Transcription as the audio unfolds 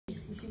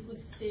could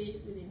stay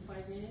within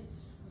 5 minutes,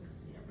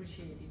 we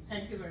appreciate it.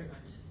 Thank you very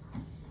much.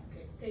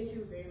 Okay, thank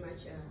you very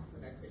much for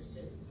that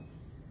question.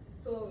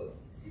 So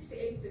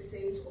 68%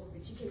 of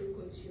the chicken we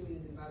consume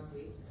in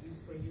Zimbabwe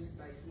is produced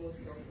by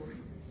small-scale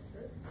poultry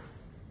producers.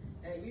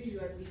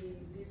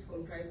 Usually these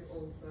comprise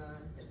of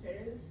the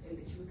parents and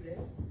the children.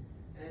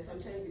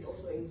 Sometimes it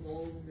also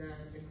involves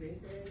the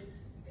grandparents,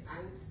 the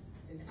aunts,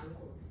 and the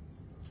uncles.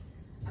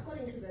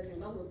 According to the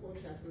Zimbabwe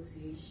Poultry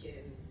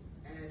Association,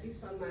 these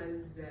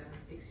farmers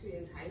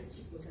experience high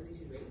chick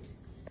mortality rate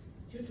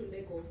due to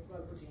lack of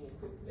proper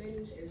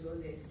equipment as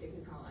well as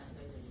technical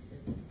advisory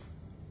services.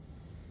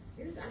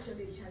 This is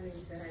actually a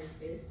challenge that I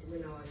faced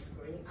when I was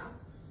growing up,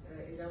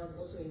 as I was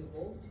also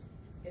involved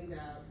in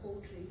the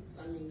poultry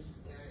farming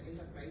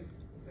enterprise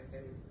with my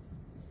family.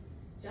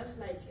 Just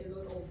like a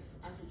lot of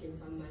African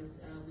farmers,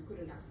 we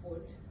couldn't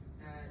afford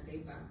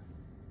labor,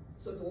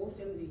 so the whole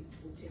family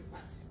would take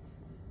part.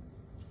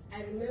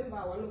 I remember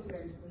one of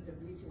my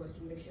responsibility was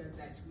to make sure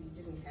that we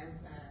didn't have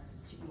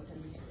chick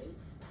mortality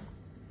rates.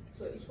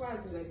 So it was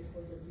my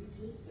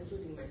responsibility,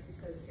 including my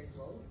sisters as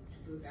well, to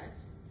do that.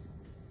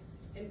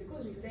 And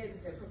because we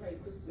lacked the proper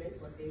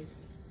equipment for this,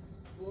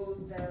 we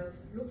would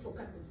look for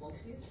cardboard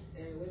boxes,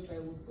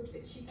 whereby we would put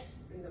the chicks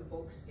in the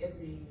box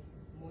every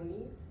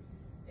morning,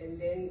 and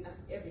then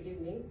every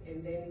evening,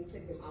 and then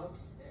take them out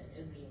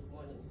every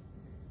morning.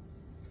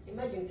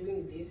 Imagine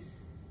doing this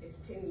at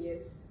 10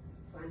 years,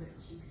 400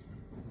 chicks.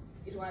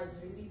 It was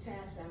really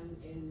tiresome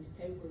and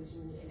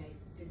time-consuming, and I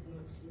did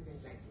not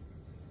even like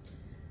it.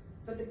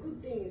 But the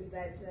good thing is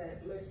that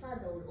my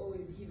father would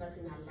always give us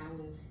an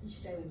allowance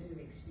each time we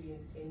didn't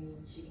experience any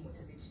chick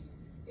mortalities,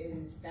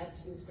 and that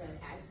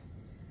inspired us.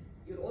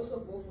 You'd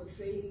also go for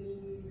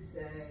trainings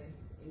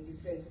in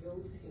different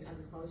fields in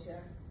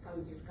agriculture.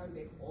 You'd come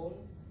back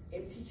home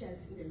and teach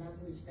us in the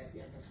language that we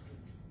understood.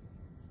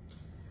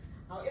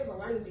 However,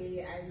 one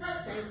day I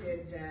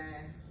decided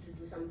to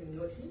do something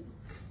naughty.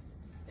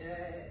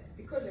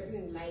 Because I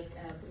didn't like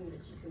putting the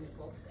chicks in the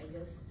box, I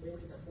just went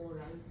to the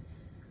forehand,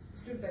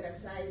 stood by the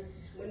side,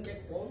 went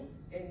back home,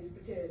 and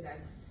pretended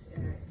that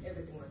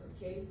everything was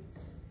okay.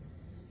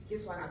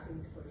 Guess what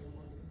happened the following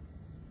morning?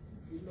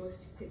 We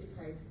lost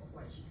 35 of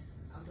our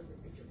chicks out of a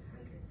batch of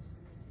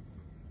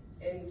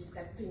 100. And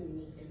that pained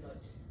me a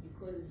lot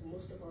because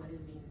most of our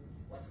living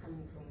was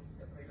coming from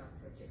the broiler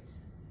project.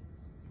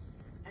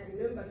 I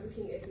remember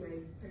looking at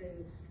my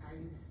parents'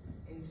 eyes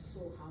and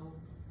saw how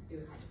they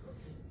were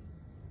heartbroken.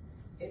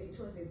 And it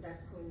was at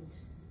that point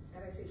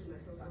that I said to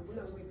myself, I'm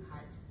going to work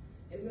hard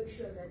and make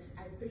sure that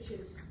I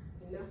purchase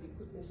enough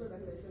equipment so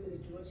that my family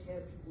do not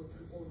have to go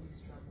through all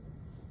this trouble.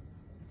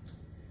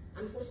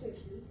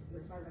 Unfortunately,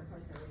 my father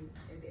passed away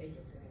at the age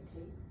of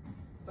 17,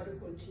 but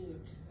we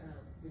continued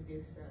with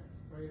this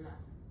broiler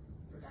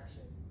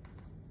production.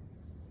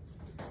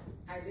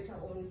 I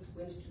later on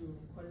went to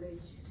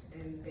college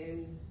and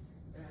then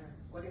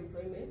got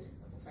employment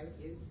for 5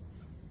 years.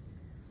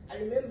 I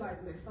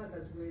remembered my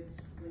father's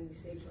words when he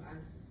said to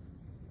us,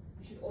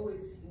 you should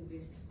always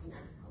invest in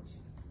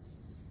agriculture.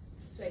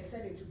 So I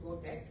decided to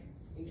go back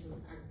into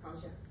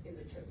agriculture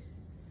as a choice.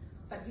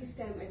 But this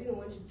time I didn't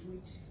want to do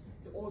it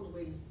the old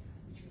way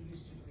which we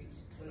used to do it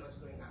when I was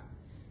growing up.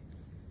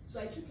 So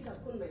I took it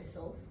upon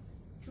myself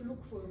to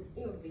look for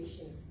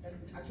innovations that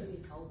would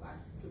actually help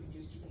us to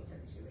reduce chick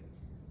mortality rate.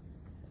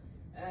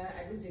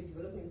 I looked at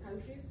developing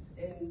countries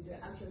and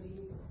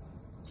actually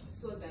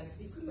saw that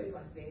the equipment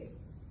was there,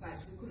 but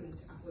we couldn't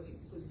afford it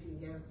because we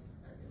didn't have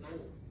the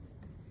money.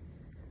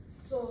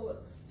 So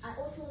I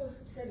also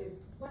decided,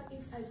 what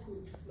if I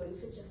could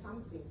manufacture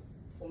something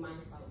for my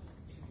farm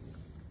to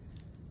use?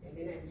 And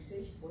then I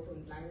researched both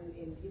online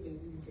and even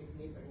visited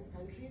neighboring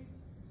countries.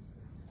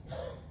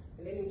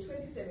 And then in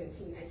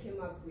 2017, I came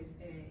up with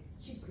a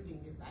chick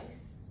breeding device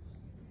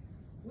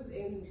whose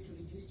aim is to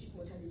reduce chick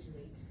mortality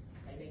rate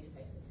by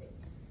 95%.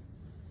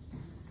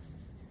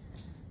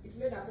 It's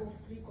made up of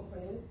 3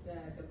 components: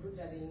 the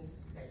broodering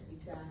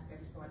heater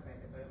that is powered by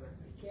the biomass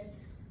briquette,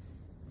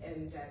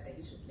 and the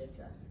heat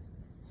reflector.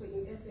 So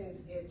in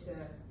essence, it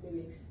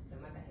mimics the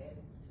mother hen.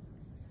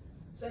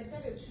 So I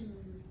decided to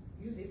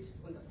use it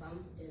on the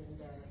farm, and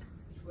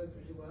it worked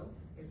really well,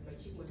 as my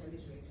chick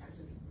mortality rate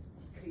actually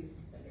decreased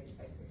by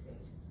 95%.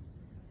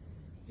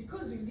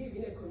 Because we live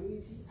in a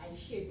community, I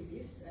shared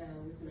this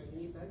with my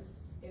neighbors,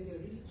 and they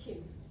were really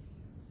keen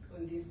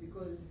on this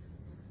because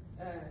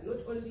not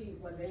only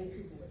was I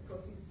increasing my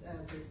profits,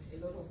 but a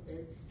lot of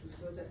birds to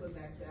slaughter so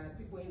that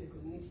people in the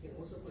community can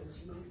also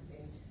consume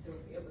and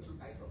they'll be able to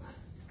buy from us.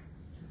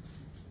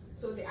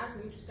 So they asked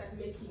me to start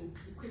making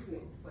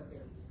equipment for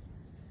them.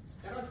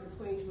 That was the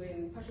point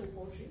when Passion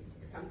Poultry,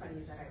 the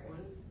company that I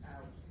own,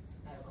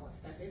 I was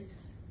started.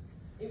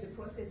 In the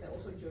process, I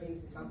also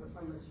joined Zimbabwe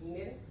Farmers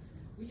Union,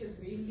 which has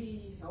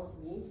really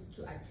helped me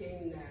to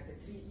attain the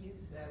 3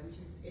 E's,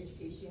 which is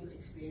education,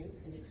 experience,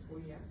 and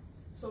exposure.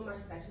 So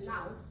much that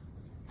now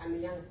I'm a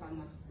young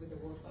farmer with the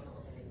World Farmer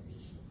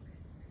Organization.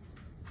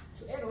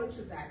 To add on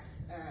to that,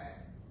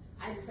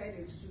 I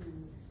decided to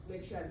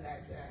make sure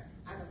that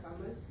other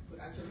farmers could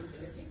actually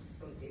benefit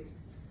from this.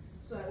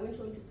 So I went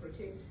on to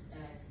protect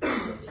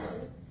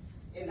innovations,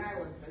 and I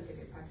was granted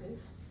a patent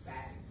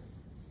by.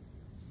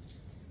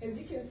 As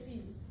you can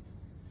see,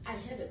 I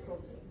had a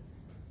problem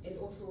and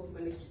also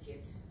managed to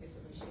get a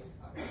solution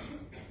out of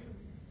it.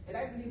 And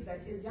I believe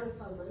that as young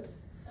farmers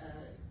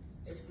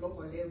at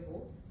global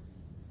level,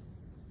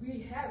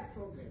 we have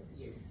problems,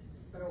 yes,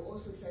 but we're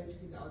also trying to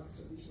figure out the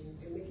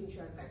solutions and making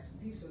sure that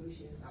these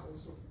solutions are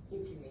also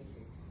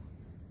implemented.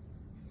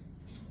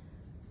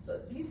 So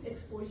this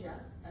exposure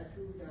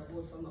through the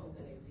World Farmer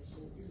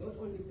Organization is not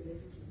only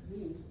benefiting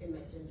me and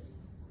my family,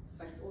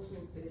 but also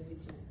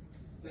benefiting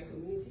my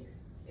community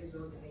as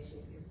well the nation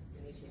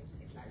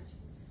at large.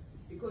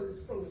 Because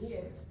from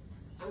here,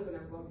 I'm going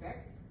to go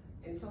back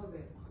and tell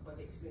them about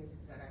the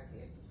experiences that I've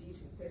had, be it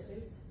in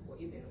person or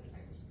even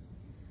online.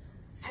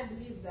 I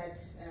believe that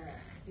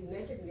the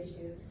United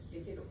Nations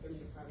Decade of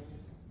Family Farming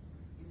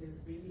is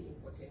really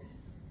important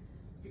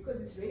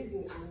because it's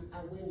raising an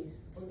awareness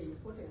on the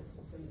importance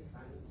of family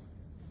farming.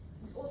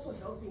 It's also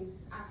helping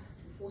us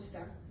to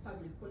foster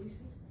public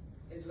policy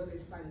as well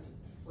as funding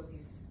for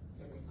these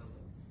family farmers.